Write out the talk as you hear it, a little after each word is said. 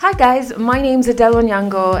Hi guys, my name's Adele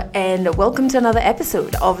Onyango and welcome to another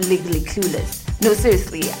episode of Legally Clueless. No,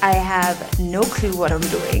 seriously, I have no clue what I'm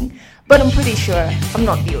doing, but I'm pretty sure I'm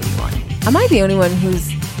not the only one. Am I the only one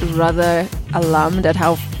who's rather alarmed at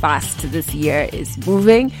how fast this year is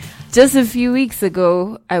moving? Just a few weeks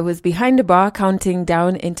ago, I was behind the bar counting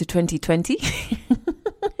down into 2020.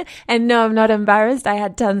 And no, I'm not embarrassed. I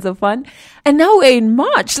had tons of fun. And now we're in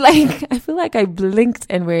March. I feel like I blinked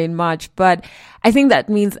and we're in March. But I think that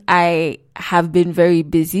means I have been very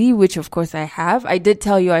busy, which of course I have. I did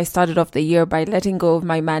tell you I started off the year by letting go of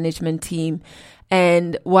my management team.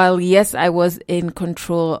 And while, yes, I was in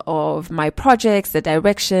control of my projects, the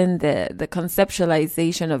direction, the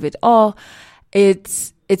conceptualization of it all,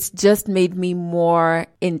 it's just made me more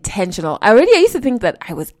intentional. I used to think that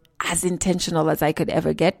I was as intentional as I could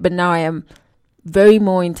ever get, but now I am very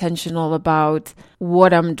more intentional about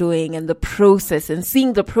what I'm doing and the process and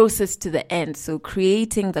seeing the process to the end. So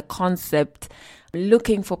creating the concept,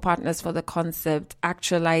 looking for partners for the concept,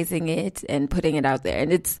 actualizing it and putting it out there.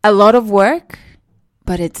 And it's a lot of work,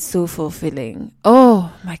 but it's so fulfilling.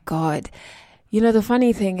 Oh my God. You know, the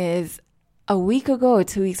funny thing is, a week ago or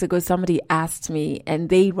 2 weeks ago, somebody asked me, and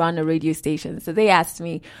they run a radio station. So they asked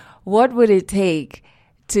me, what would it take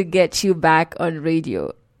to get you back on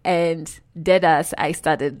radio? And deadass, I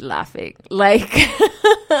started laughing.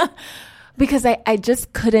 Because I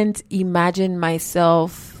just couldn't imagine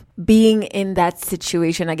myself being in that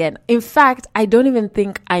situation again. In fact, I don't even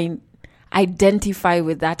think I identify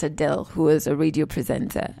with that Adele who was a radio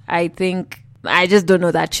presenter. I think I just don't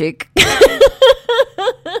know that chick.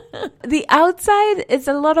 The outside, it's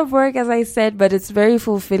a lot of work, as I said, but it's very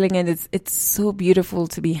fulfilling and it's so beautiful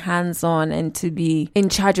to be hands-on and to be in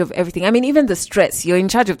charge of everything. I mean, even the stress, you're in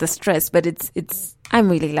charge of the stress, but I'm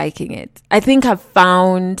really liking it. I think I've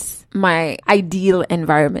found my ideal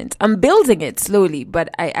environment. I'm building it slowly, but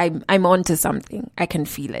I'm onto something. I can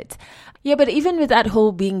feel it. Yeah, but even with that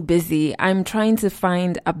whole being busy, I'm trying to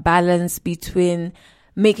find a balance between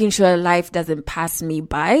making sure life doesn't pass me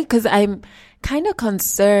by, because I'm kind of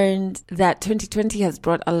concerned that 2020 has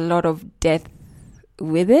brought a lot of death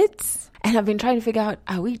with it. And I've been trying to figure out,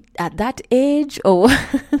 are we at that age or,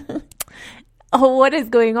 or what is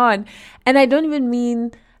going on? And I don't even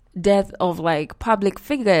mean death of public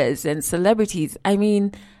figures and celebrities. I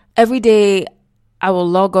mean, every day I will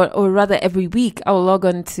log on, or rather every week I will log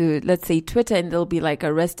on to, let's say, Twitter, and there'll be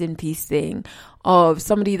a rest in peace thing of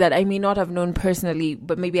somebody that I may not have known personally,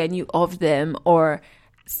 but maybe I knew of them, or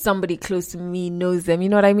somebody close to me knows them. You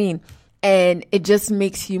know what I mean? And it just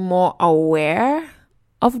makes you more aware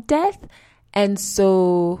of death. And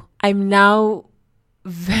so I'm now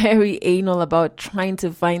very anal about trying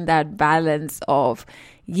to find that balance of,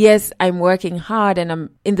 yes, I'm working hard and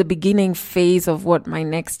I'm in the beginning phase of what my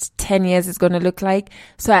next 10 years is going to look like.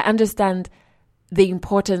 So I understand the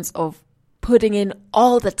importance of putting in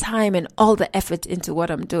all the time and all the effort into what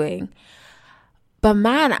I'm doing. But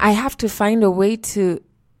man, I have to find a way to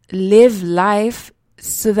live life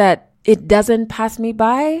so that it doesn't pass me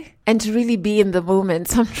by and to really be in the moment.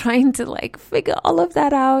 So I'm trying to figure all of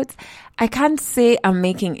that out. I can't say I'm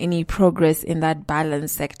making any progress in that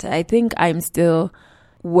balance sector. I think I'm still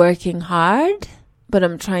working hard, but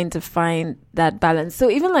I'm trying to find that balance. So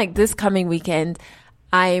even this coming weekend,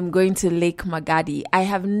 I am going to Lake Magadi. I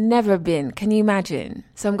have never been. Can you imagine?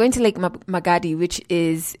 So I'm going to Lake Magadi, which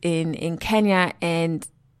is in Kenya, and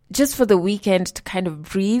just for the weekend to kind of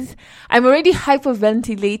breathe. I'm already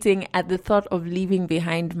hyperventilating at the thought of leaving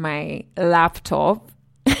behind my laptop.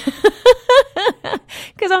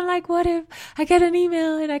 Because I'm like, what if I get an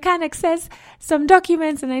email and I can't access some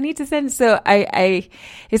documents and I need to send? So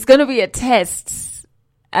it's going to be a test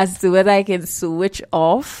as to whether I can switch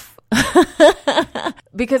off.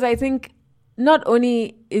 Because I think not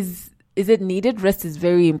only is it needed, rest is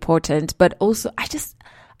very important, but also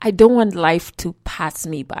I don't want life to pass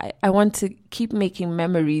me by. I want to keep making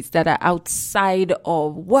memories that are outside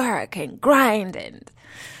of work and grind and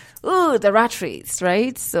the rat race,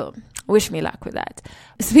 right? So wish me luck with that.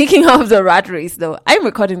 Speaking of the rat race, though, I'm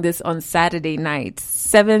recording this on Saturday night,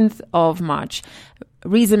 7th of March.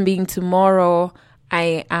 Reason being, tomorrow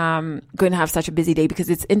I am going to have such a busy day because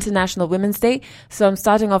it's International Women's Day. So I'm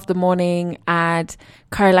starting off the morning at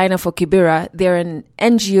Carolina for Kibera. They're an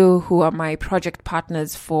NGO who are my project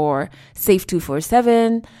partners for Safe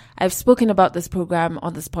 247. I've spoken about this program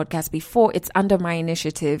on this podcast before. It's under my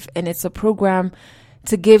initiative, and it's a program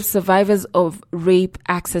to give survivors of rape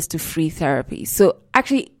access to free therapy. So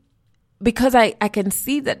actually, because I can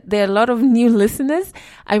see that there are a lot of new listeners,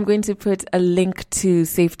 I'm going to put a link to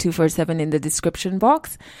Safe 247 in the description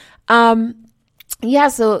box. yeah,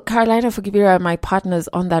 so Carolina for Kibera and my partners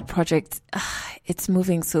on that project, it's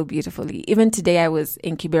moving so beautifully. Even today, I was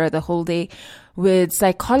in Kibera the whole day with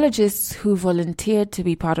psychologists who volunteered to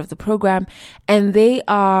be part of the program, and they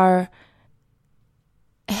are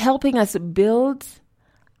helping us build.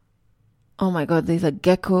 Oh my God, there's a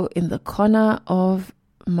gecko in the corner of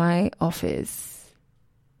my office.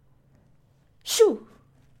 Shoo!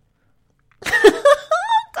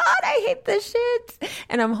 God, I hate this shit.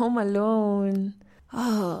 And I'm home alone.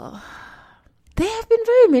 Oh, there have been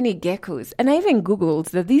very many geckos. And I even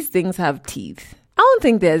Googled that these things have teeth. I don't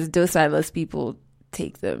think they're as docile as people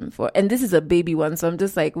take them for. And this is a baby one. So I'm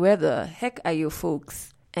just like, where the heck are you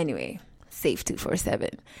folks? Anyway, Safe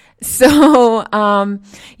 247. So,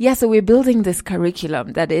 so we're building this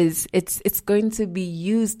curriculum that is, it's going to be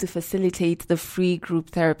used to facilitate the free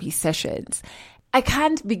group therapy sessions. I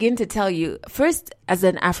can't begin to tell you, first, as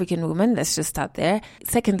an African woman, let's just start there.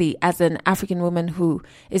 Secondly, as an African woman who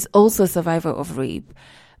is also a survivor of rape,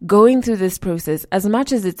 going through this process, as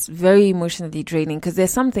much as it's very emotionally draining, because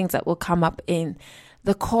there's some things that will come up in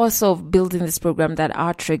the course of building this program that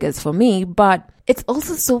are triggers for me, but it's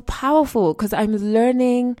also so powerful because I'm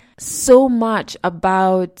learning so much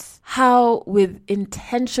about how with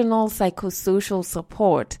intentional psychosocial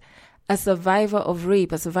support, a survivor of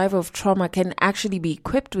rape, a survivor of trauma can actually be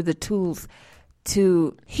equipped with the tools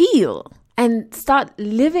to heal and start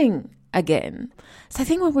living again. So I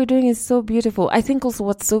think what we're doing is so beautiful. I think also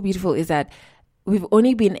what's so beautiful is that we've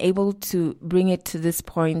only been able to bring it to this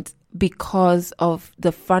point because of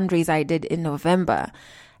the fundraise I did in November,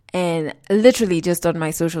 and literally just on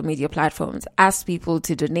my social media platforms, asked people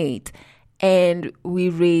to donate. And we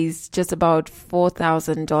raised just about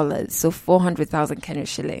 $4,000, so 400,000 Kenya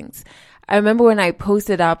shillings. I remember when I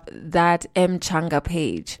posted up that M Changa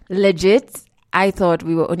page, legit, I thought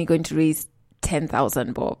we were only going to raise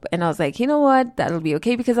 10,000 bob. And I was like, you know what? That'll be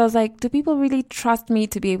okay. Because I was like, do people really trust me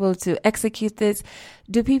to be able to execute this?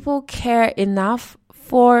 Do people care enough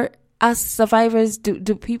for us survivors?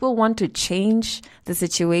 Do people want to change the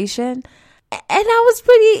situation? And I was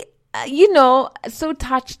pretty, so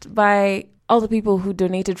touched by all the people who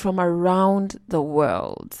donated from around the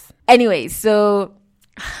world. Anyway, so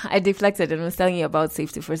I deflected and was telling you about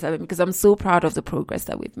Safe 247 because I'm so proud of the progress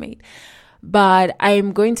that we've made. But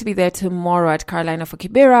I'm going to be there tomorrow at Carolina for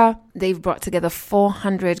Kibera. They've brought together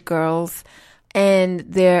 400 girls, and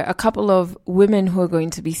there are a couple of women who are going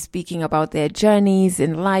to be speaking about their journeys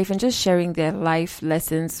in life and just sharing their life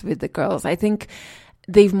lessons with the girls. I think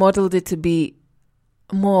they've modeled it to be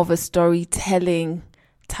more of a storytelling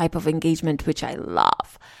type of engagement, which I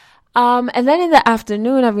love. And then in the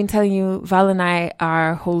afternoon, I've been telling you, Val and I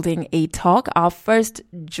are holding a talk, our first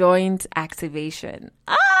joint activation.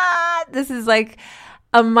 This is like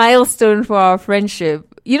a milestone for our friendship.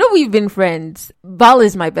 We've been friends. Val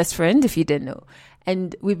is my best friend, if you didn't know.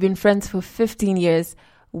 And we've been friends for 15 years,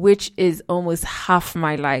 which is almost half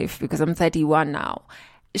my life because I'm 31 now.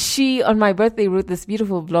 She, on my birthday, wrote this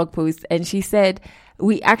beautiful blog post, and she said,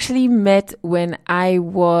 we actually met when I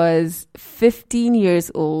was 15 years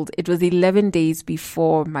old. It was 11 days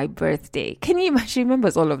before my birthday. Can you imagine? She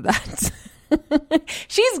remembers all of that.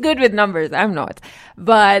 She's good with numbers. I'm not.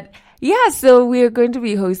 But yeah, so we're going to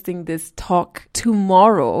be hosting this talk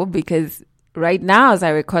tomorrow because right now, as I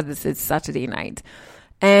record this, it's Saturday night.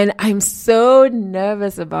 And I'm so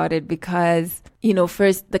nervous about it because,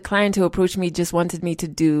 first the client who approached me just wanted me to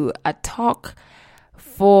do a talk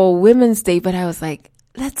for Women's Day, but I was like,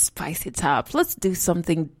 let's spice it up. Let's do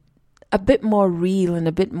something a bit more real and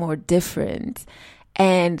a bit more different.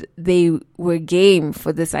 And they were game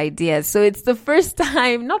for this idea. So it's the first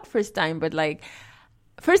time this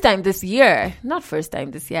year. Not first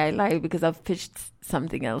time this year, I lied because I've pitched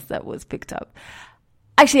something else that was picked up.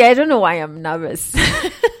 Actually, I don't know why I'm nervous.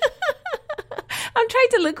 I'm trying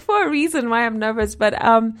to look for a reason why I'm nervous, but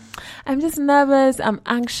I'm just nervous. I'm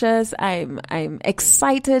anxious. I'm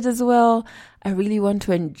excited as well. I really want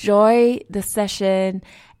to enjoy the session.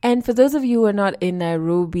 And for those of you who are not in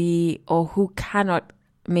Nairobi or who cannot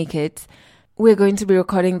make it, we're going to be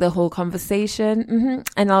recording the whole conversation,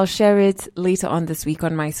 and I'll share it later on this week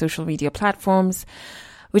on my social media platforms,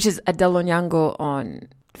 which is Adele Onyango on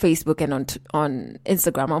Facebook and on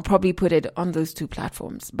Instagram. I'll probably put it on those two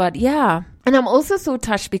platforms. But yeah, and I'm also so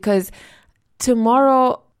touched because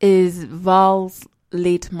tomorrow is Val's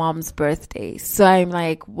late mom's birthday. So I'm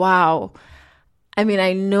like, wow. I mean,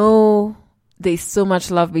 I know there's so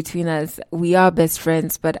much love between us. We are best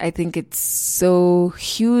friends, but I think it's so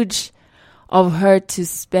huge of her to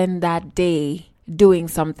spend that day doing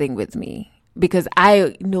something with me, because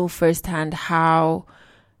I know firsthand how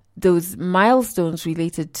those milestones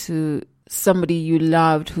related to somebody you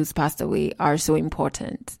loved who's passed away are so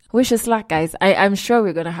important. Wish us luck, guys. I'm sure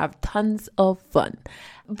we're going to have tons of fun.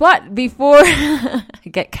 But before I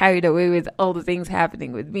get carried away with all the things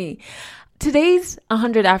happening with me, today's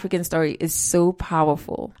 100 African story is so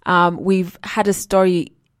powerful. We've had a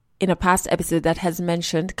story in a past episode that has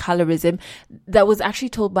mentioned colorism that was actually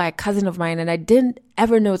told by a cousin of mine, and I didn't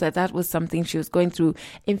ever know that that was something she was going through.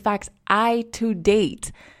 In fact, I to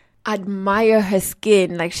date admire her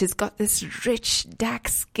skin. Like, she's got this rich, dark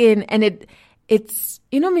skin, and it's,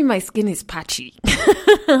 you know me, my skin is patchy.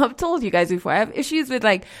 I've told you guys before, I have issues with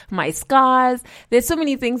like my scars. There's so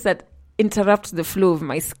many things that interrupt the flow of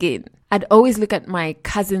my skin. I'd always look at my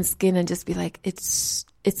cousin's skin and just be like, it's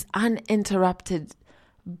uninterrupted,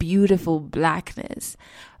 beautiful blackness.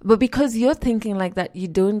 But because you're thinking like that, you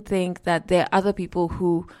don't think that there are other people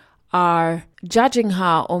who are judging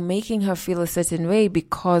her or making her feel a certain way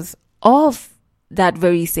because of that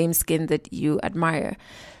very same skin that you admire.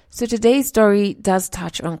 So today's story does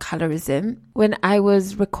touch on colorism. When I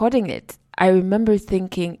was recording it, I remember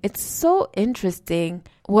thinking it's so interesting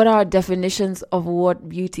what our definitions of what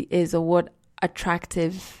beauty is or what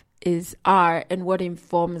attractive are and what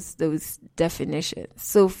informs those definitions.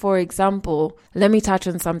 So for example, let me touch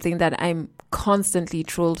on something that I'm constantly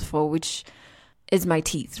trolled for, which is my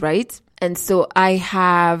teeth, right? And so I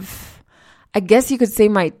guess you could say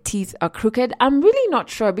my teeth are crooked. I'm really not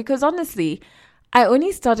sure because honestly, I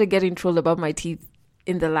only started getting trolled about my teeth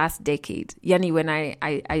in the last decade, yani when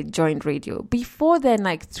I joined radio. Before then,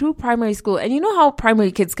 like through primary school, and you know how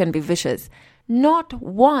primary kids can be vicious. Not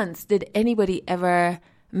once did anybody ever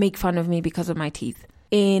make fun of me because of my teeth.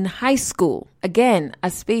 In high school, again, a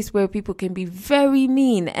space where people can be very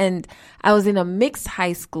mean, and I was in a mixed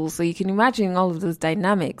high school, so you can imagine all of those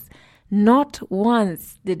dynamics. Not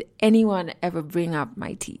once did anyone ever bring up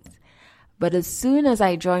my teeth. But as soon as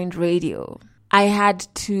I joined radio, I had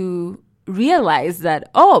to realize that,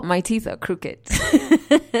 oh, my teeth are crooked.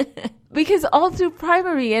 Because all through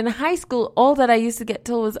primary and high school, all that I used to get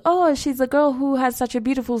told was, oh, she's a girl who has such a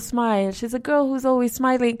beautiful smile. She's a girl who's always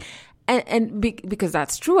smiling. Because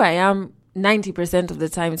that's true, I am 90% of the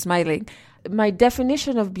time smiling. My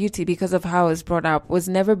definition of beauty, because of how I was brought up, was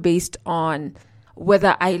never based on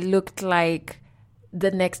whether I looked like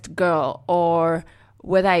the next girl or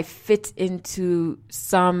whether I fit into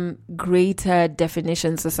some greater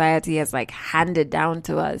definition society has like handed down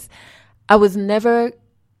to us. I was never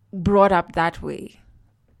brought up that way.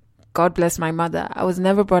 God bless my mother. I was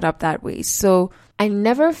never brought up that way. So I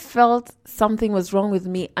never felt something was wrong with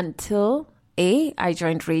me until A, I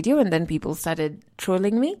joined radio and then people started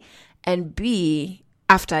trolling me, and B,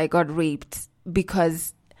 after I got raped,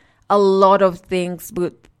 because a lot of things,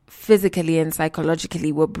 both physically and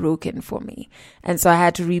psychologically, were broken for me. And so I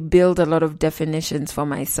had to rebuild a lot of definitions for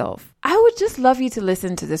myself. I would just love you to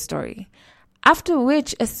listen to the story. After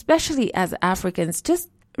which, especially as Africans, just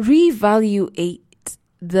reevaluate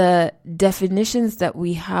the definitions that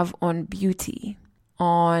we have on beauty,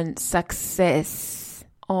 on success,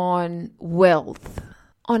 on wealth,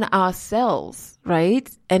 on ourselves, right?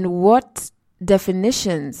 And what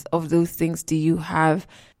definitions of those things do you have?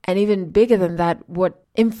 And even bigger than that, what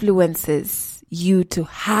influences you to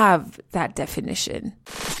have that definition?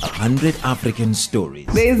 100 African stories.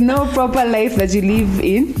 There is no proper life that you live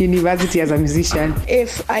in university as a musician.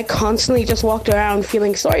 If I constantly just walked around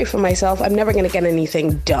feeling sorry for myself, I'm never going to get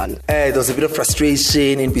anything done. There was a bit of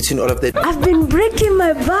frustration in between all of that. I've been breaking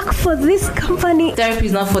my back for this company. Therapy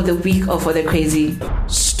is not for the weak or for the crazy.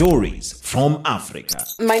 Stories from Africa.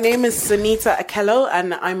 My name is Sunita Akello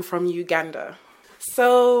and I'm from Uganda.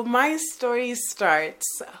 So my story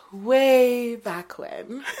starts way back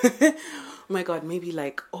when. Oh my God, maybe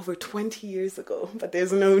like over 20 years ago, but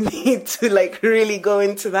there's no need to like really go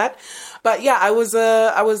into that. But yeah, I was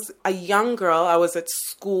a young girl. I was at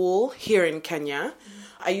school here in Kenya.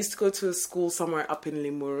 I used to go to a school somewhere up in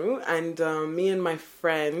Limuru, and me and my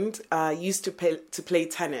friend used to play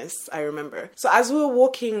tennis, I remember. So as we were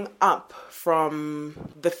walking up from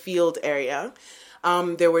the field area,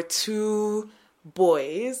 there were two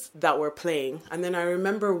boys that were playing, and then I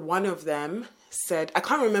remember one of them said, I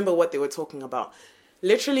can't remember what they were talking about.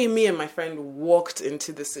 Literally, me and my friend walked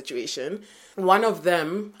into the situation. One of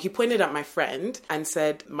them, he pointed at my friend and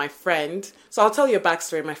said, my friend, so I'll tell you a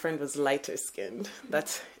backstory. My friend was lighter skinned.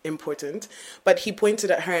 That's important. But he pointed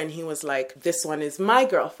at her and he was like, this one is my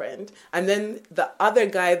girlfriend. And then the other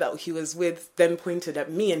guy that he was with then pointed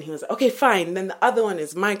at me and he was like, okay, fine. Then the other one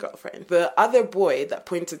is my girlfriend. The other boy that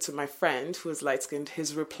pointed to my friend who was light skinned,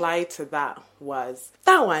 his reply to that was,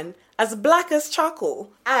 that one, as black as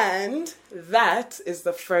charcoal. And that is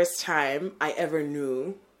the first time I ever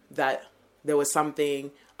knew that there was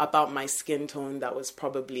something about my skin tone that was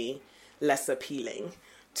probably less appealing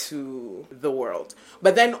to the world.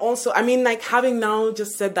 But then also, I mean, like, having now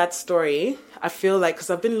just said that story, I feel like, because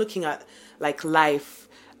I've been looking at like life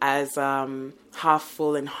as half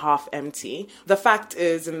full and half empty. The fact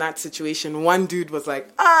is, in that situation, one dude was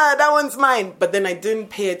like, that one's mine. But then I didn't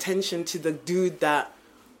pay attention to the dude that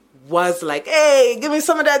was like, hey, give me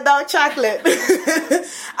some of that dark chocolate.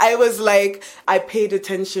 I paid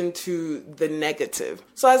attention to the negative.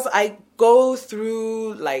 So as I go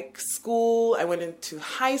through like school, I went into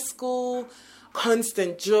high school,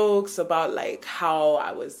 constant jokes about like how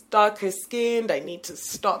I was darker skinned, I need to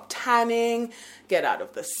stop tanning, get out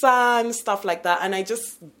of the sun, stuff like that. And I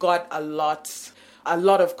just got a lot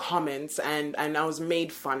of comments and I was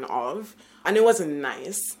made fun of. And it wasn't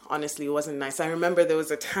nice. Honestly, it wasn't nice. I remember there was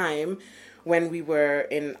a time when we were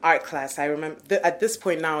in art class. I remember at this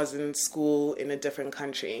point now I was in school in a different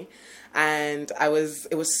country. And it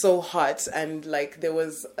was so hot, and like there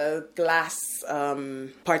was a glass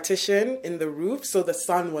partition in the roof, so the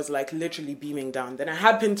sun was like literally beaming down. Then I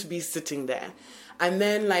happened to be sitting there, and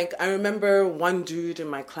then like I remember one dude in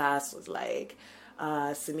my class was like,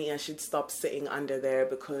 Sania should stop sitting under there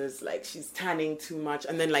because like she's tanning too much.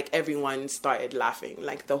 And then like everyone started laughing,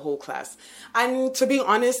 like the whole class. And to be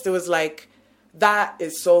honest, it was like, that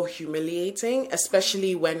is so humiliating,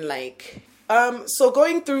 especially when like, so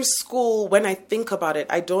going through school, when I think about it,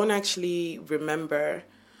 I don't actually remember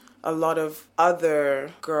a lot of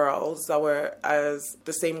other girls that were as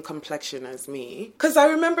the same complexion as me. Because I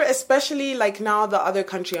remember, especially like now, the other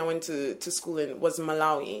country I went to school in was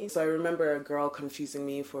Malawi. So I remember a girl confusing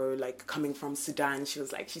me for like coming from Sudan. She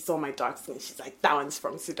was like, she saw my dark skin. She's like, that one's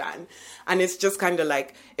from Sudan. And it's just kind of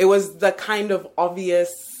like, it was the kind of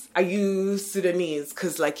obvious, are you Sudanese?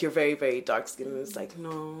 Because like you're very, very dark skinned. It's like,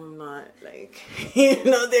 no, I'm not. Like, you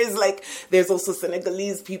know, there's also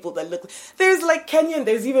Senegalese people that look, there's like Kenyan,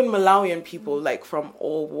 there's even Malawian people like from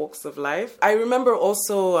all walks of life. I remember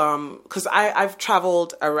also, because I've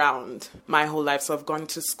traveled around my whole life. So I've gone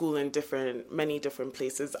to school in many different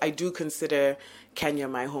places. I do consider Kenya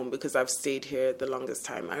my home because I've stayed here the longest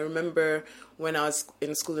time. I remember when I was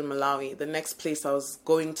in school in Malawi, the next place I was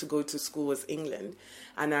going to school was England.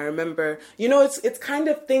 And I remember, you know, it's kind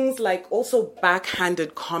of things like also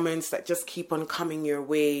backhanded comments that just keep on coming your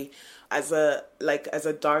way. As a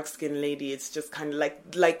dark-skinned lady, it's just kind of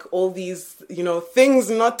like all these, you know, things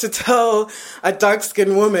not to tell a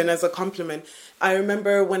dark-skinned woman as a compliment. I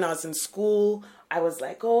remember when I was in school, I was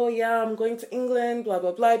like, oh yeah, I'm going to England, blah,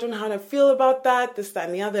 blah, blah. I don't know how to feel about that, this, that,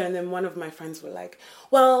 and the other. And then one of my friends were like,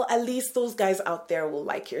 well, at least those guys out there will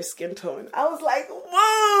like your skin tone. I was like,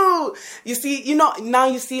 whoa! You see, you know, now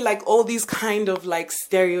you see like all these kind of like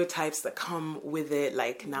stereotypes that come with it.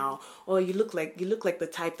 Like now, oh, you look like the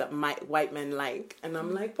type that white men like. And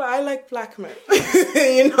I'm like, but I like black men,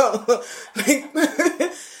 you know,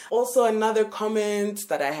 like... Also, another comment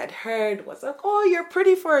that I had heard was like, oh, you're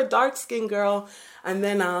pretty for a dark-skinned girl. And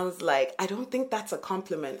then I was like, I don't think that's a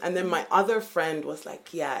compliment. And then my other friend was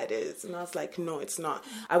like, yeah, it is. And I was like, no, it's not.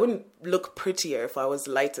 I wouldn't look prettier if I was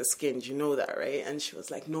lighter skinned. You know that, right? And she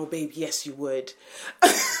was like, no, babe, yes, you would.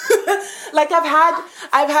 Like I've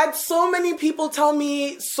had so many people tell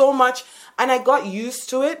me so much and I got used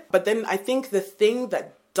to it. But then I think the thing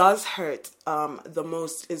that does hurt the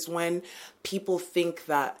most is when people think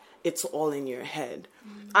that it's all in your head.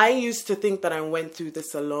 I used to think that I went through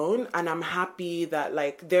this alone, and I'm happy that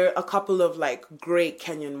like there are a couple of like great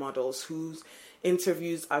Kenyan models whose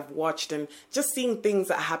interviews I've watched, and just seeing things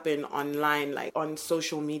that happen online, like on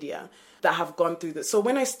social media, that have gone through this. So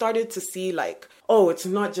when I started to see like, oh, it's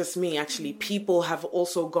not just me, actually people have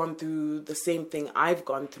also gone through the same thing I've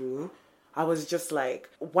gone through, I was just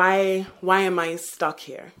like, why am I stuck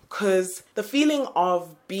here? Because the feeling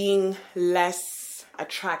of being less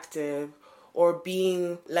attractive or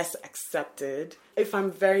being less accepted, if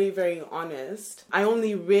I'm very, very honest, I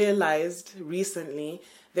only realized recently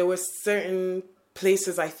there were certain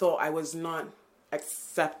places I thought I was not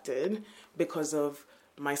accepted because of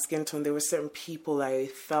my skin tone. There were certain people I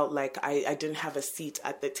felt like I didn't have a seat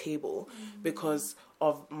at the table because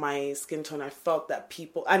of my skin tone. I felt that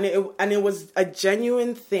people, and it was a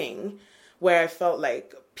genuine thing where I felt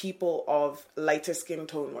like people of lighter skin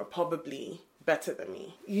tone were probably better than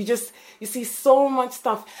me. You see so much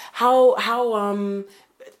stuff. How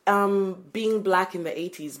being black in the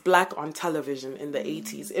 80s, black on television in the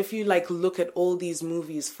 80s. If you like look at all these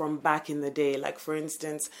movies from back in the day, like for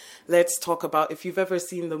instance, let's talk about, if you've ever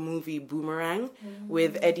seen the movie Boomerang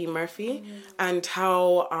with Eddie Murphy, and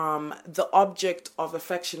how the object of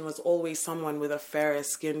affection was always someone with a fairer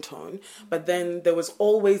skin tone, but then there was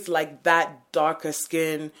always like that darker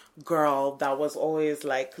skin girl that was always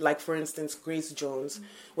like for instance, Grace Jones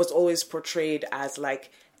was always portrayed as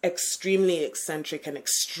like extremely eccentric and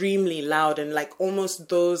extremely loud, and like almost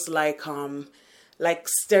those like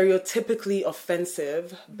stereotypically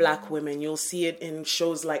offensive black women. You'll see it in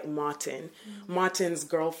shows like Martin. Martin's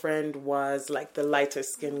girlfriend was like the lighter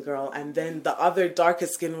skinned girl, and then the other darker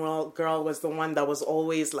skinned girl was the one that was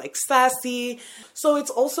always like sassy. So it's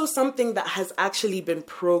also something that has actually been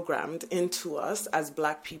programmed into us as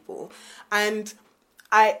black people. And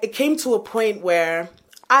it came to a point where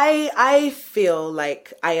I feel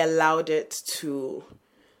like I allowed it to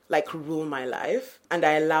like rule my life, and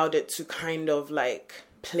I allowed it to kind of like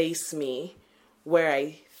place me where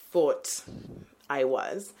I thought I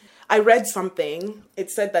was. I read something. It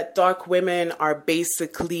said that dark women are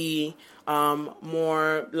basically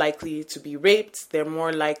more likely to be raped. They're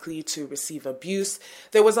more likely to receive abuse.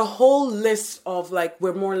 There was a whole list of like,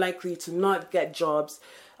 we're more likely to not get jobs.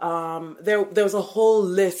 There was a whole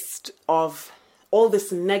list of all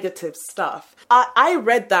this negative stuff. I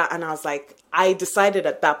read that and I was like, I decided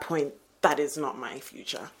at that point, that is not my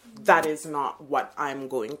future. That is not what I'm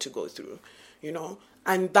going to go through, you know?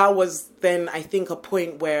 And that was then, I think, a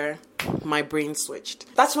point where my brain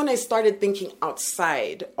switched. That's when I started thinking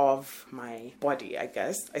outside of my body, I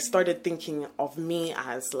guess. I started thinking of me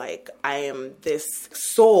as like, I am this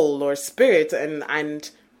soul or spirit, and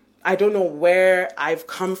I don't know where I've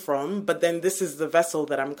come from, but then this is the vessel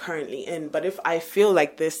that I'm currently in. But if I feel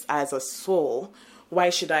like this as a soul, why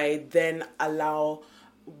should I then allow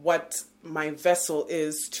what my vessel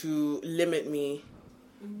is to limit me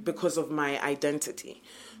because of my identity?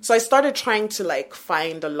 So I started trying to like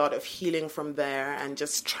find a lot of healing from there, and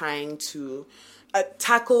just trying to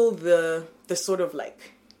tackle the sort of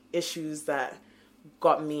like issues that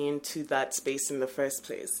got me into that space in the first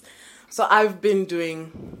place. So I've been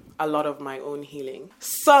doing a lot of my own healing.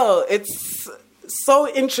 So it's so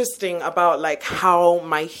interesting about like how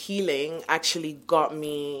my healing actually got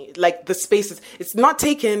me, like the spaces. It's not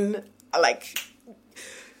taken like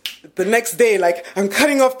the next day, like I'm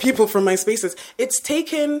cutting off people from my spaces. It's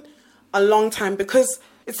taken a long time, because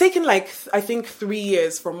it's taken like, I think 3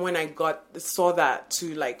 years from when I saw that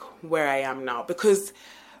to like where I am now. Because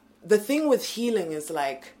the thing with healing is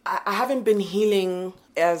like, I haven't been healing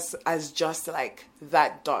as just like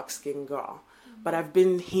that dark skinned girl, but I've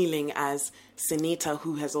been healing as Senita,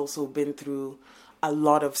 who has also been through a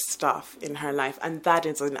lot of stuff in her life. And that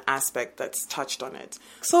is an aspect that's touched on it.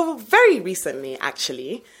 So very recently,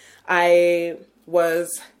 actually, I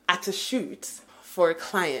was at a shoot for a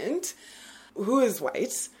client who is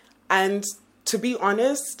white. And to be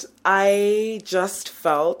honest, I just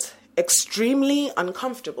felt extremely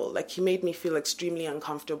uncomfortable. Like, he made me feel extremely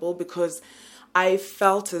uncomfortable, because I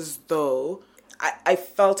felt as though I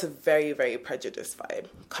felt a very, very prejudiced vibe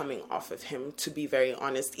coming off of him, to be very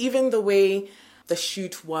honest. Even the way the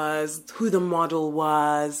shoot was, who the model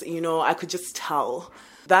was, you know, I could just tell.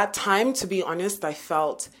 That time, to be honest, I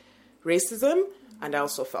felt racism, and I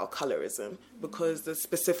also felt colorism, because the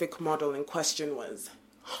specific model in question was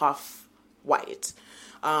half white.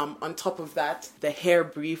 On top of that, the hair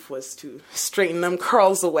brief was to straighten them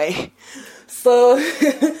curls away. So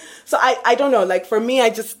I don't know, like for me, I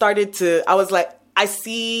was like, I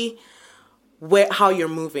see how you're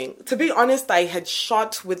moving. To be honest, I had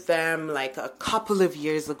shot with them like a couple of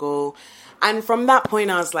years ago. And from that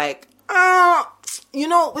point, I was like, you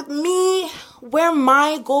know, with me, where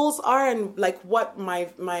my goals are and like what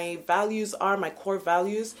my values are, my core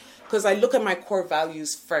values, because I look at my core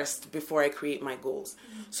values first before I create my goals.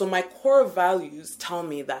 So my core values tell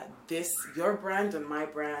me that your brand and my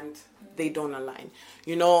brand, they don't align.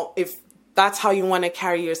 You know, if that's how you want to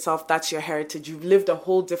carry yourself, that's your heritage. You've lived a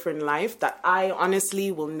whole different life that I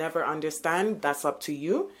honestly will never understand. That's up to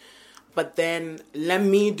you. But then let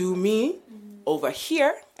me do me over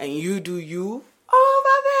here and you do you over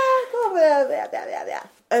there.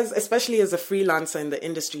 especially as a freelancer in the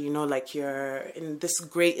industry, you know, like you're in this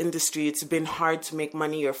great industry, it's been hard to make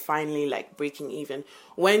money, you're finally like breaking even.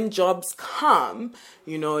 When jobs come,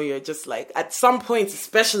 you know, you're just like, at some point,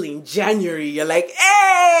 especially in January, you're like,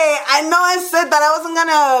 hey, I know I said that I wasn't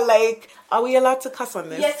gonna, like, are we allowed to cuss on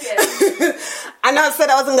this? Yes. I know I said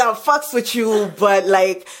I wasn't gonna fucks with you, but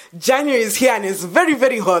like, January is here and it's very,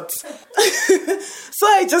 very hot. So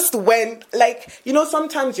I just went, like, you know,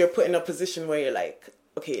 sometimes you're put in a position where you're like,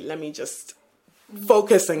 okay, let me just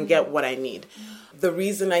focus and get what I need. The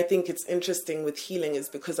reason I think it's interesting with healing is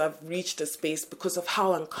because I've reached a space because of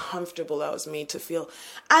how uncomfortable I was made to feel.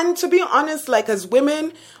 And to be honest, like as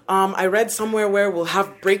women, I read somewhere where we'll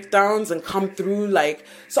have breakdowns and come through like,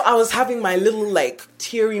 so I was having my little like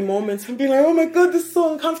teary moments and being like, oh my God, this is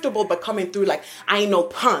so uncomfortable. But coming through like, I know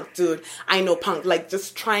punk, dude. I know punk. Like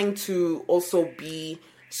just trying to also be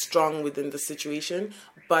strong within the situation.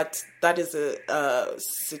 But that is a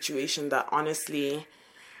situation that honestly,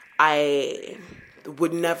 I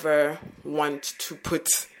would never want to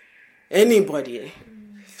put anybody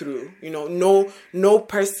through. You know, no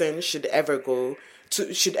person should ever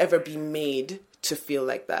be made to feel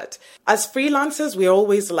like that. As freelancers, we're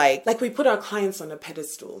always like we put our clients on a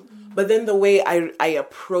pedestal. But then the way I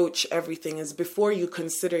approach everything is before you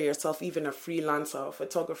consider yourself even a freelancer, a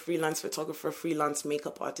photographer, freelance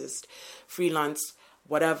makeup artist, freelance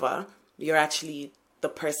whatever, you're actually the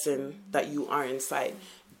person that you are inside.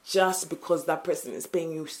 Just because that person is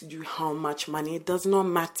paying you how much money, it does not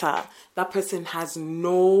matter. That person has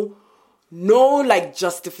no like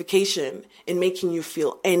justification in making you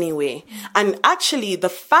feel anyway. And actually the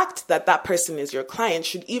fact that that person is your client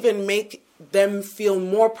should even make them feel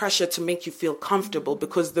more pressure to make you feel comfortable,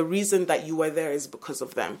 because the reason that you are there is because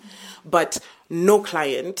of them. But no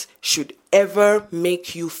client should ever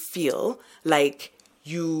make you feel like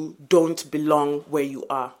you don't belong where you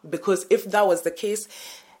are. Because if that was the case,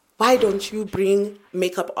 why don't you bring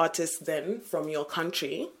makeup artists then from your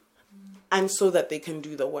country, and so that they can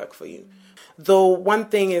do the work for you? Though one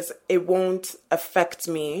thing is, it won't affect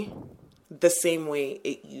me the same way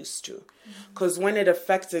it used to. Because when it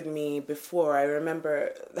affected me before, I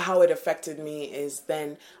remember how it affected me is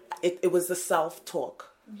then it was the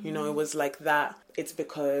self-talk. You know, it was like that. It's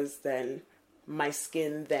because my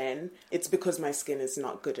skin is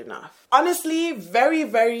not good enough. Honestly, very,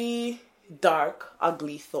 very dark,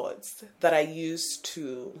 ugly thoughts that I used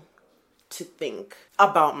to think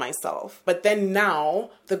about myself. But then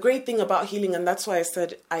now, the great thing about healing, and that's why I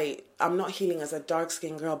said I'm not healing as a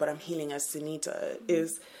dark-skinned girl, but I'm healing as Sunita,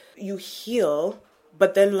 is you heal,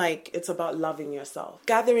 but then like it's about loving yourself.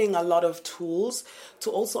 Gathering a lot of tools to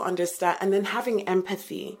also understand, and then having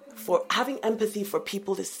empathy for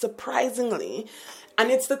people is surprisingly, and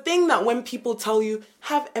it's the thing that when people tell you,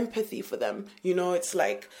 have empathy for them, you know, it's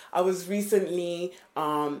like, I was recently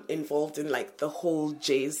involved in like the whole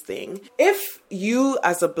Jays thing. If you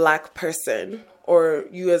as a black person, or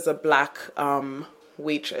you as a black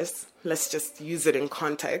waitress, let's just use it in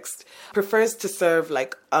context, prefers to serve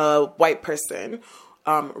like a white person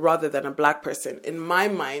rather than a black person, in my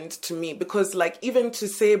mind, to me, because like even to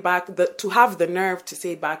say back that, to have the nerve to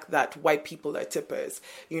say back that white people are tippers,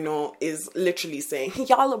 you know, is literally saying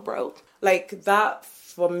y'all are broke. Like that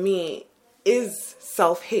for me is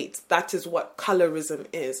self-hate. That is what colorism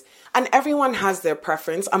is. And everyone has their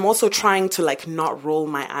preference. I'm also trying to like not roll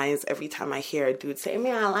my eyes every time I hear a dude say,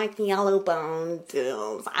 man, I like yellow bones,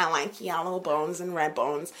 dudes. I like yellow bones and red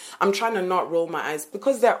bones. I'm trying to not roll my eyes,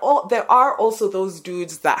 because there are also those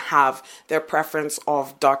dudes that have their preference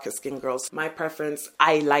of darker skinned girls. My preference,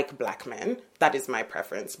 I like black men. That is my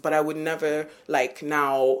preference. But I would never like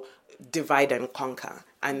now divide and conquer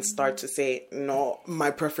and start to say, no,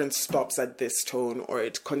 my preference stops at this tone or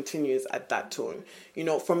it continues at that tone. You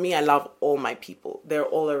know, for me, I love all my people. They're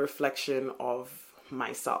all a reflection of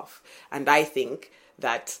myself. And I think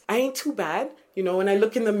that I ain't too bad. You know, when I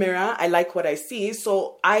look in the mirror, I like what I see.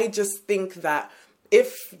 So I just think that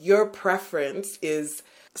if your preference is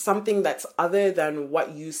something that's other than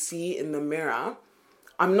what you see in the mirror,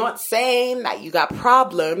 I'm not saying that you got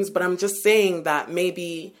problems, but I'm just saying that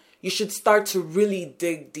maybe you should start to really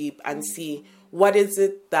dig deep and see what is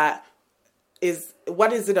it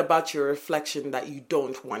about your reflection that you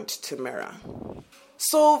don't want to mirror.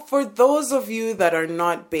 So for those of you that are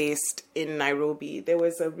not based in Nairobi, there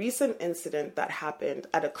was a recent incident that happened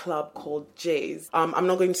at a club called Jay's. I'm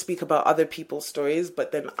not going to speak about other people's stories,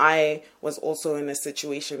 but then I was also in a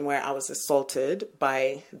situation where I was assaulted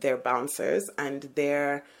by their bouncers, and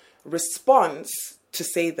their response, to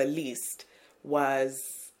say the least, was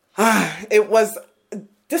it was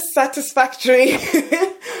dissatisfactory.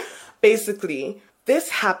 Basically, this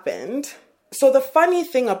happened. So the funny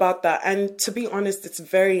thing about that, and to be honest, it's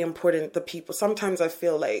very important, the people. Sometimes I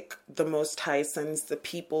feel like the Most High sends the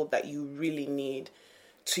people that you really need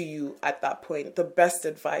to you at that point. The best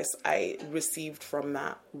advice I received from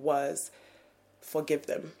that was forgive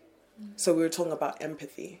them. So we were talking about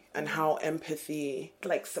empathy and how empathy,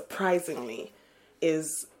 like surprisingly,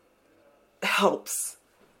 helps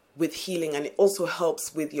with healing, and it also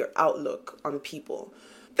helps with your outlook on people.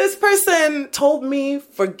 This person told me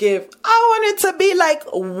forgive. I wanted to be like,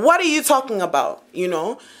 what are you talking about? You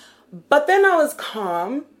know? But then I was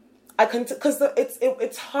calm. Because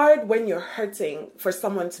it's hard when you're hurting for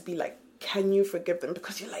someone to be like, can you forgive them?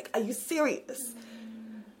 Because you're like, are you serious?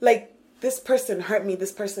 Like, this person hurt me.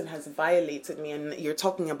 This person has violated me. And you're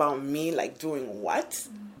talking about me, like, doing what?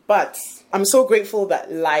 But I'm so grateful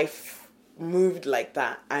that life moved like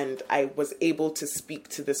that. And I was able to speak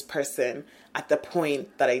to this person at the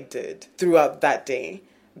point that I did throughout that day.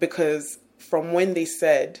 Because from when they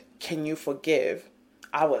said, can you forgive?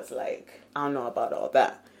 I was like, I don't know about all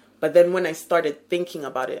that. But then when I started thinking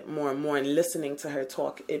about it more and more and listening to her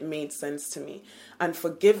talk, it made sense to me. And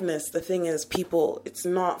forgiveness, the thing is, people, it's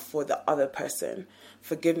not for the other person.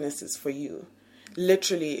 Forgiveness is for you.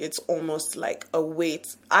 Literally, it's almost like a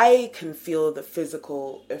weight. I can feel the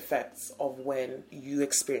physical effects of when you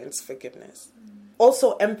experience forgiveness.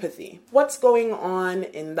 Also, empathy. What's going on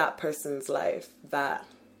in that person's life that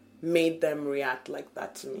made them react like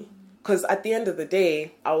that to me? Because at the end of the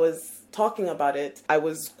day, I was talking about it. I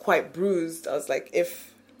was quite bruised. I was like,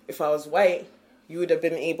 if I was white, you would have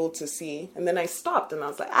been able to see. And then I stopped and I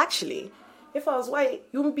was like, actually, if I was white,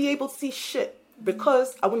 you wouldn't be able to see shit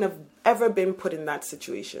because I wouldn't have ever been put in that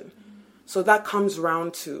situation. So that comes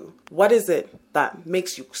round to, what is it that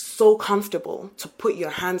makes you so comfortable to put your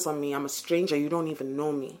hands on me? I'm a stranger. You don't even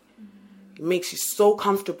know me. It makes you so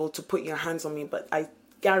comfortable to put your hands on me. But I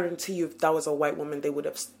guarantee you, if that was a white woman, they would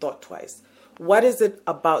have thought twice. What is it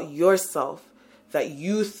about yourself that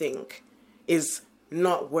you think is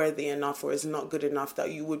not worthy enough or is not good enough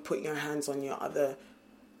that you would put your hands on your other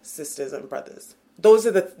sisters and brothers? Those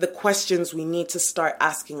are the questions we need to start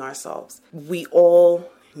asking ourselves. We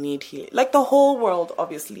all need healing. Like, the whole world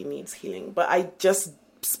obviously needs healing. But I just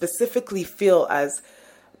specifically feel as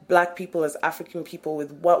Black people, as African people,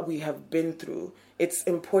 with what we have been through, it's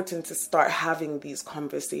important to start having these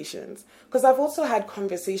conversations. Because I've also had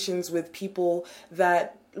conversations with people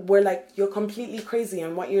that were like, you're completely crazy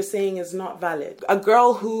and what you're saying is not valid. A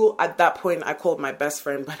girl who at that point I called my best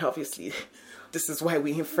friend, but obviously this is why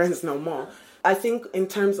we ain't friends no more. I think in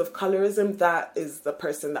terms of colorism, that is the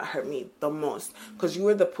person that hurt me the most. Because you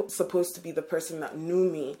were supposed to be the person that knew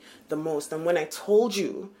me the most. And when I told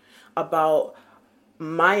you about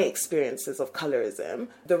my experiences of colorism,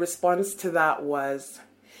 the response to that was,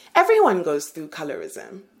 everyone goes through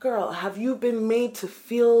colorism. Girl, have you been made to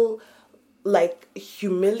feel like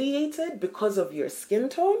humiliated because of your skin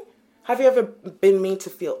tone? Have you ever been made to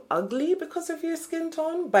feel ugly because of your skin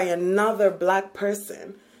tone by another Black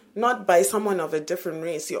person? Not by someone of a different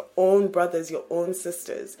race, your own brothers, your own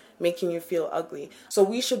sisters, making you feel ugly. So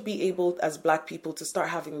we should be able, as Black people, to start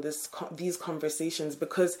having these conversations,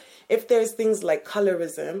 because if there's things like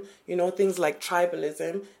colorism, you know, things like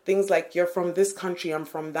tribalism, things like you're from this country, I'm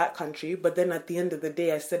from that country, but then at the end of the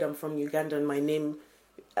day, I said I'm from Uganda and my name,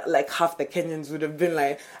 like half the Kenyans would have been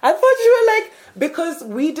like, I thought you were like, because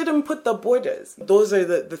we didn't put the borders. Those are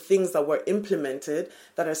the things that were implemented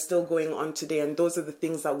that are still going on today. And those are the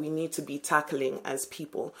things that we need to be tackling as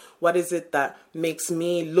people. What is it that makes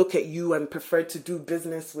me look at you and prefer to do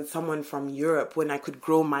business with someone from Europe when I could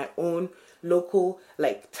grow my own local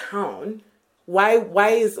like town? Why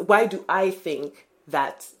do I think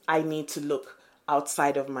that I need to look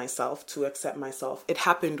outside of myself to accept myself? It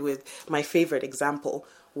happened with my favorite example,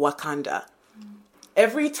 Wakanda.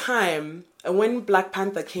 Every time, and when Black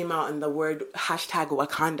Panther came out and the word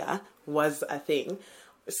 #Wakanda was a thing,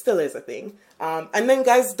 it still is a thing. And then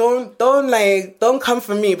guys, don't come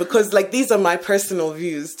for me, because like these are my personal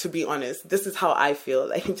views, to be honest. This is how I feel,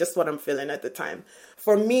 like just what I'm feeling at the time.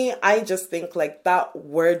 For me, I just think like that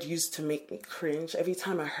word used to make me cringe. Every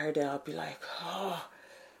time I heard it, I'd be like, oh,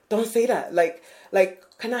 don't say that. Like,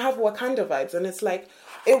 can I have Wakanda vibes? And it's like,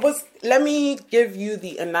 let me give you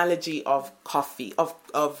the analogy of coffee, of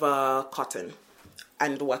cotton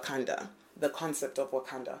and Wakanda, the concept of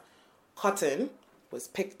Wakanda. Cotton was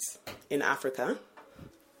picked in Africa,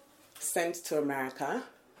 sent to America,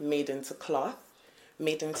 made into cloth,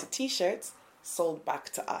 made into t-shirts, sold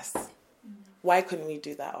back to us. Why couldn't we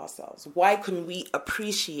do that ourselves? Why couldn't we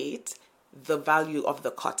appreciate the value of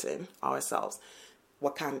the cotton ourselves?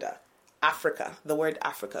 Wakanda. Africa, the word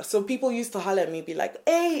Africa. So people used to holler at me, be like,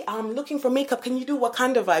 hey, I'm looking for makeup. Can you do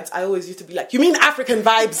Wakanda vibes? I always used to be like, you mean African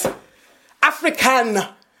vibes? African.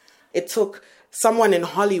 It took someone in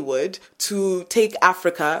Hollywood to take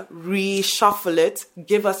Africa, reshuffle it,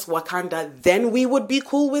 give us Wakanda, then we would be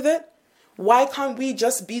cool with it. Why can't we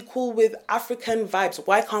just be cool with African vibes?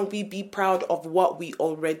 Why can't we be proud of what we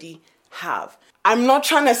already have? I'm not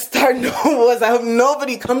trying to start no wars. I hope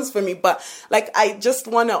nobody comes for me. But like, I just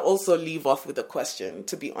want to also leave off with a question,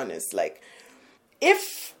 to be honest. Like,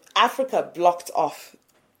 if Africa blocked off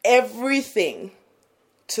everything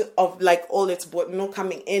of like all its no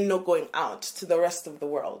coming in, no going out to the rest of the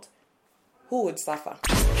world, who would suffer?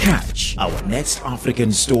 Catch our next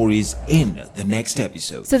African stories in the next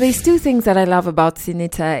episode. So there's two things that I love about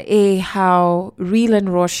Sinita. A, how real and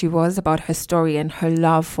raw she was about her story and her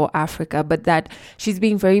love for Africa, but that she's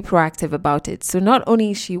being very proactive about it. So not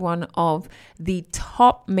only is she one of the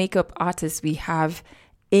top makeup artists we have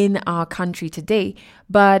in our country today,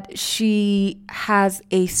 but she has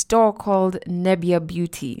a store called Nebbia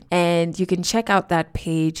Beauty, and you can check out that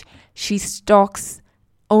page. She stocks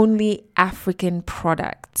only African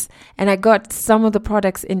products, and I got some of the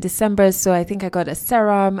products in December. So I think I got a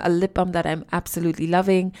serum, a lip balm that I'm absolutely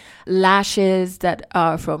loving, lashes that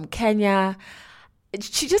are from Kenya.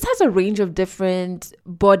 She just has a range of different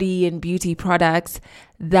body and beauty products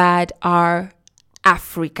that are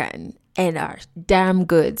African and are damn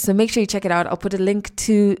good. So make sure you check it out. I'll put a link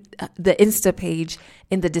to the Insta page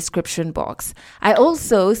in the description box. I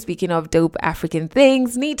also, speaking of dope African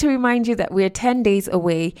things, need to remind you that we're 10 days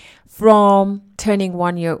away from turning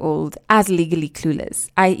 1 year old as Legally Clueless,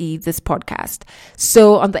 i.e. this podcast.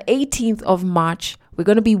 So on the 18th of March, we're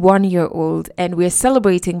going to be 1 year old, and we're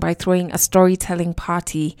celebrating by throwing a storytelling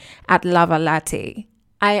party at Lava Latte.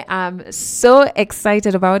 I am so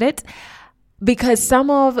excited about it, because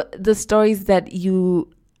some of the stories that you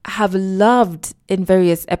have loved in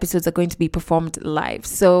various episodes are going to be performed live.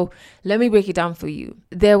 So let me break it down for you.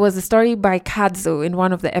 There was a story by Kadzo in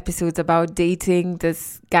one of the episodes about dating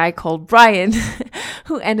this guy called Brian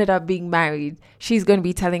who ended up being married. She's going to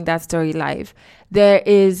be telling that story live. There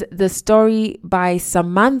is the story by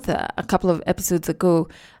Samantha a couple of episodes ago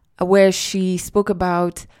where she spoke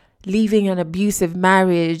about leaving an abusive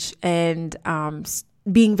marriage and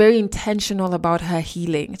being very intentional about her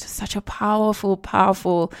healing. It's such a powerful,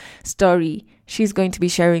 powerful story. She's going to be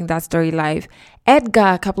sharing that story live.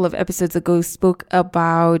 Edgar, a couple of episodes ago, spoke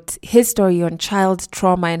about his story on child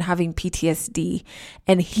trauma and having PTSD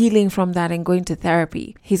and healing from that and going to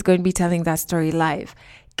therapy. He's going to be telling that story live.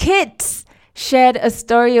 Kit shared a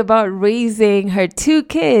story about raising her 2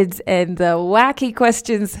 kids and the wacky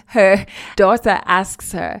questions her daughter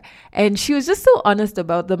asks her. And she was just so honest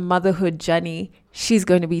about the motherhood journey. She's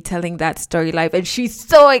going to be telling that story live, and she's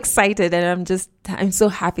so excited, and I'm so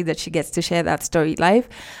happy that she gets to share that story live.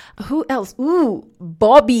 Who else? Ooh,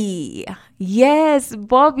 Bobby. Yes,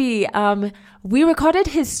 Bobby. We recorded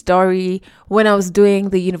his story when I was doing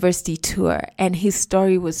the university tour, and his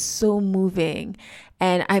story was so moving.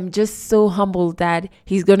 And I'm just so humbled that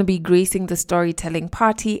he's going to be gracing the storytelling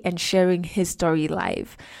party and sharing his story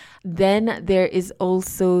live. Then there is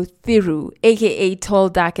also Thiru, aka Tall,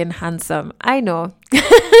 Dark and Handsome. I know.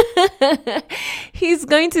 He's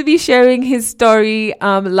going to be sharing his story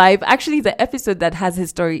live. Actually, the episode that has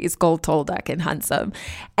his story is called Tall, Dark and Handsome.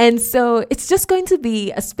 And so it's just going to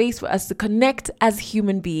be a space for us to connect as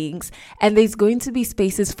human beings. And there's going to be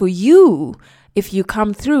spaces for you, if you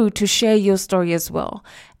come through, to share your story as well.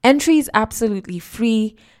 Entry is absolutely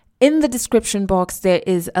free. In the description box, there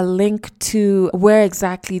is a link to where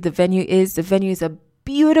exactly the venue is. The venue is a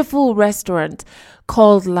beautiful restaurant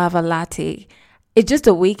called Lava Latte. It just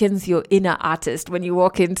awakens your inner artist when you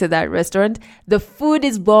walk into that restaurant. The food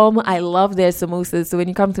is bomb. I love their samosas. So when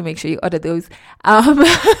you come to, make sure you order those.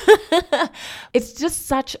 It's just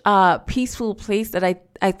such a peaceful place that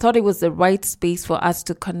I thought it was the right space for us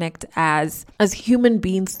to connect as human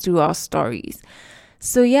beings through our stories.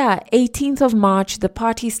 So yeah, 18th of March, the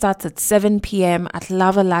party starts at 7 p.m. at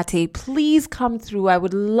Lava Latte. Please come through. I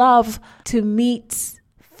would love to meet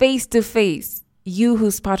face to face you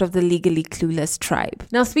who's part of the Legally Clueless tribe.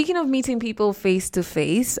 Now, speaking of meeting people face to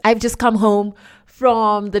face, I've just come home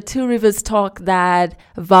from the Two Rivers talk that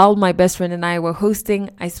Val, my best friend, and I were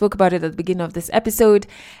hosting. I spoke about it at the beginning of this episode,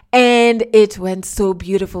 and it went so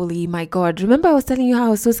beautifully. My God. Remember I was telling you how I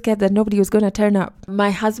was so scared that nobody was going to turn up?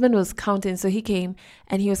 My husband was counting, so he came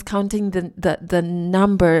and he was counting the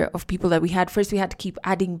number of people that we had. First, we had to keep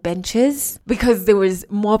adding benches because there was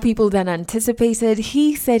more people than anticipated.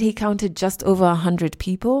 He said he counted just over 100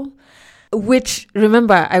 people, which,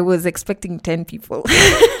 remember, I was expecting 10 people.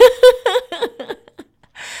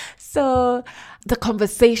 So the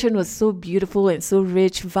conversation was so beautiful and so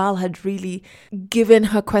rich. Val had really given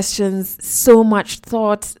her questions so much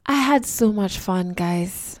thought. I had so much fun,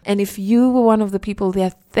 guys. And if you were one of the people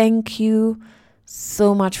there, thank you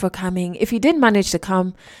so much for coming. If you did manage to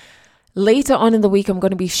come, later on in the week, I'm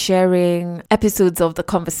going to be sharing episodes of the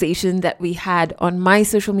conversation that we had on my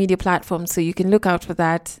social media platforms. So you can look out for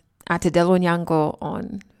that at Adele Onyango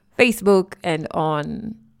on Facebook and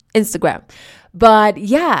on Instagram. But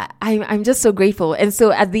yeah, I'm just so grateful. And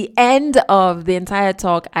so at the end of the entire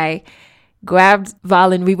talk, I grabbed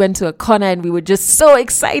Val and we went to a corner and we were just so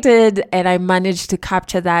excited, and I managed to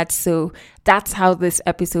capture that. So that's how this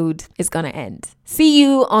episode is going to end. See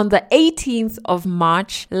you on the 18th of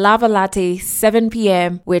March, Lava Latte, 7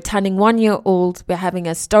 p.m. We're turning 1 year old. We're having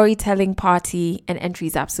a storytelling party and entry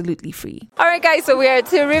is absolutely free. All right, guys, so we are at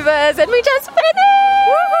Two Rivers and we just finished.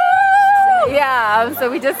 Woohoo! Yeah, so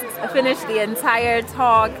we just finished the entire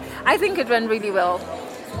talk. I think it went really well.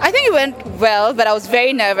 I think it went well, but I was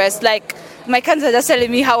very nervous. Like, my cousins are just telling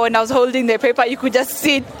me how when I was holding the paper, you could just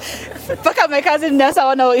see it. Back my cousin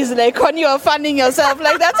Nasawano is like, when you are fanning yourself.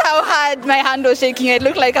 Like, that's how hard my hand was shaking. It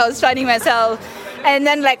looked like I was fanning myself. And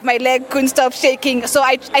then, like, my leg couldn't stop shaking. So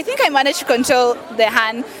I think I managed to control the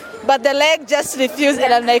hand, but the leg just refused.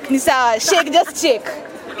 And I'm like, Nisa, shake, just shake.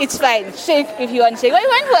 It's fine. Shake if you want to shake. Well, it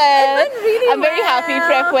went well. It went really I'm very happy.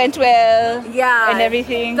 Prep went well. Yeah. And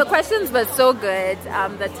everything. The questions were so good.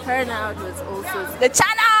 The turnout was also... The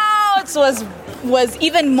turnout was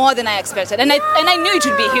even more than I expected. And I knew it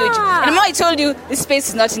would be huge. And the more I told you, the space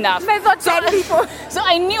is not enough. I thought 10 people. So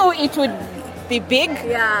I knew it would be big,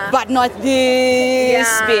 but not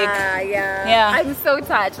this big. Yeah. I'm so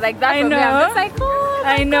touched. Like that. I know. Me, I'm just like, oh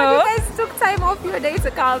my God, you guys took time off your day to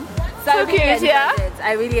come. So I really enjoyed it.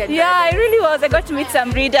 I really enjoyed it. Yeah, I really was. I got to meet some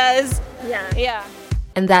readers. Yeah.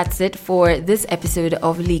 And that's it for this episode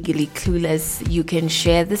of Legally Clueless. You can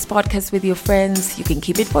share this podcast with your friends. You can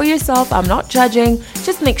keep it for yourself. I'm not judging.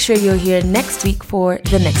 Just make sure you're here next week for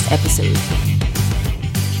the next episode.